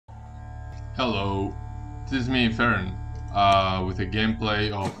Hello, this is me, Fern, with a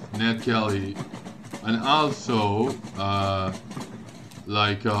gameplay of Ned Kelly, and also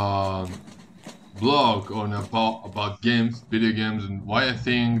like a blog on about games, video games, and why I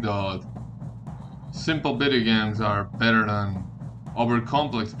think that simple video games are better than over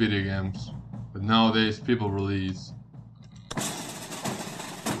complex video games that nowadays people release.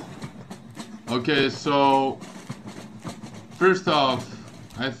 Okay, so first off,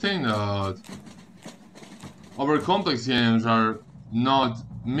 I think that over complex games are not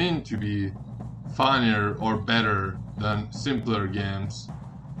meant to be funnier or better than simpler games.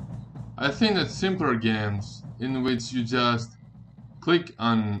 I think that simpler games in which you just click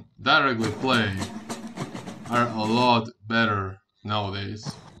and directly play are a lot better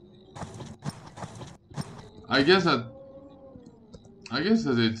nowadays. I guess that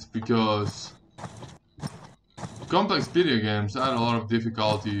it's because complex video games add a lot of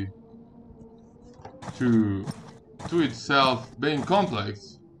difficulty to itself. Being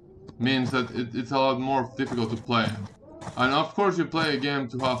complex means that it's a lot more difficult to play. And of course you play a game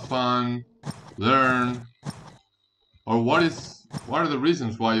to have fun, learn, or what are the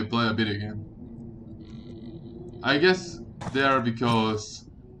reasons why you play a video game? I guess they are because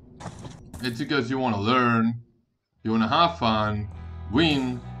you want to learn, you want to have fun,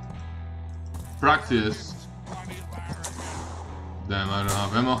 win, practice. Damn, I don't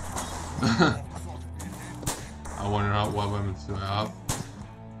have ammo. I wonder what weapons do I have.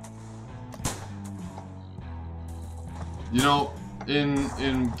 You know, in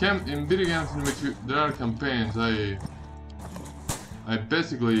video games in which there are campaigns, I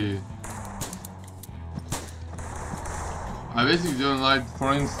basically don't like,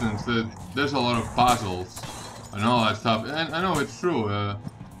 for instance, that there's a lot of puzzles and all that stuff. And I know it's true.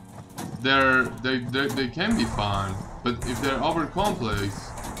 They can be fun, but if they're over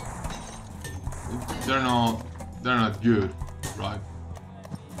complex, they're not good, right?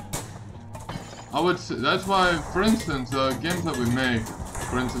 I would say that's why, for instance, games that we make,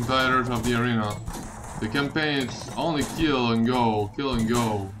 for instance, Pirates of the Arena, the campaign is only kill and go,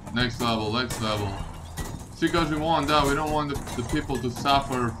 next level. It's because we want that. We don't want the people to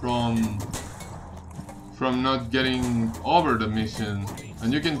suffer from not getting over the mission.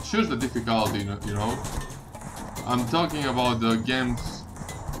 And you can choose the difficulty, you know. I'm talking about the games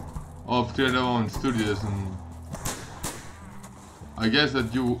of Creative Own Studios, and I guess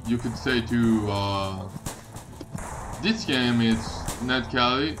that you could say to this game is Ned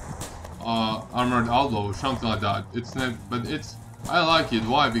Kelly, Armoured Outlaw, something like that. I like it.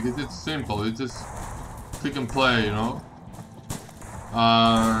 Why? Because it's simple. It's just click and play, you know.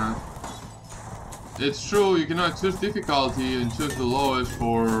 It's true, you cannot choose difficulty and choose the lowest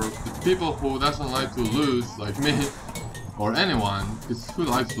for the people who doesn't like to lose, like me, or anyone, because who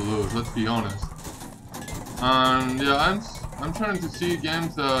likes to lose, let's be honest. And yeah, I'm trying to see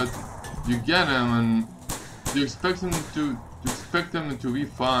games that you get them and you expect them to be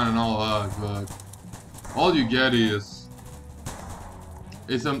fun and all that, but all you get is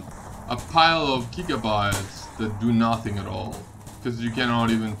a pile of gigabytes that do nothing at all, because you cannot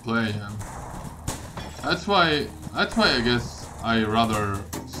even play them. That's why I guess I rather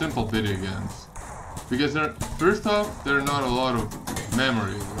simple video games, because first off, there are not a lot of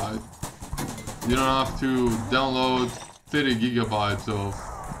memory, right? You don't have to download 30 gigabytes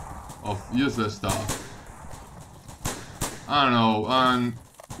of useless stuff. I don't know, and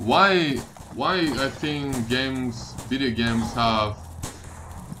why I think video games have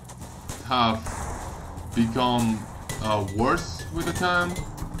become worse with the time,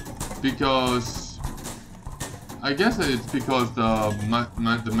 because I guess it's because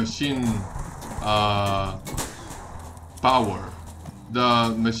the machine power.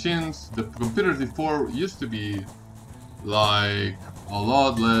 The computers before used to be like a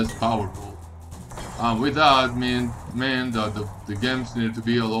lot less powerful. With that meant that the games needed to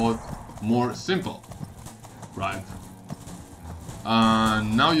be a lot more simple, right?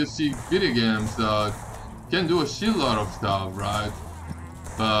 And now you see video games that can do a shitload of stuff, right?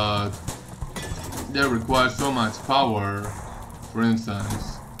 But they require so much power, for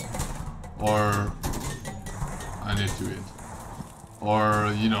instance, or I need to eat, or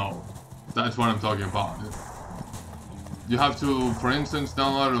you know, that's what I'm talking about. You have to, for instance,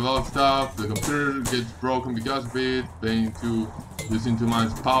 download a lot of stuff, the computer gets broken because of it, using too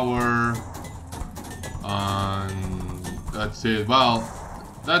much power, and that's it. Well,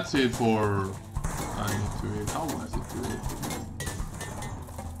 that's it for I need to eat. How was it to eat?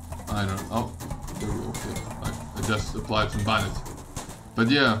 I don't know. Okay, I just applied some bandage. But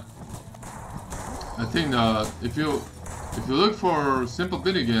yeah, I think that if you look for simple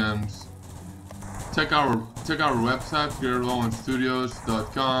video games, check our website,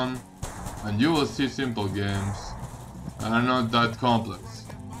 creatorlowenstudios.com, and you will see simple games that are not that complex.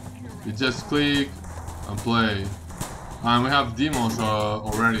 You just click and play. And we have demos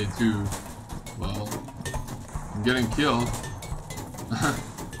already too. Well, I'm getting killed.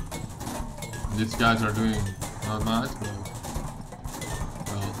 These guys are doing not much, but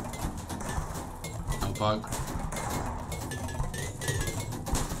well, I'll bug.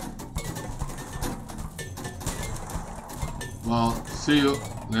 Well, see you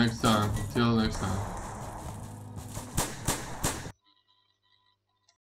next time. Till next time.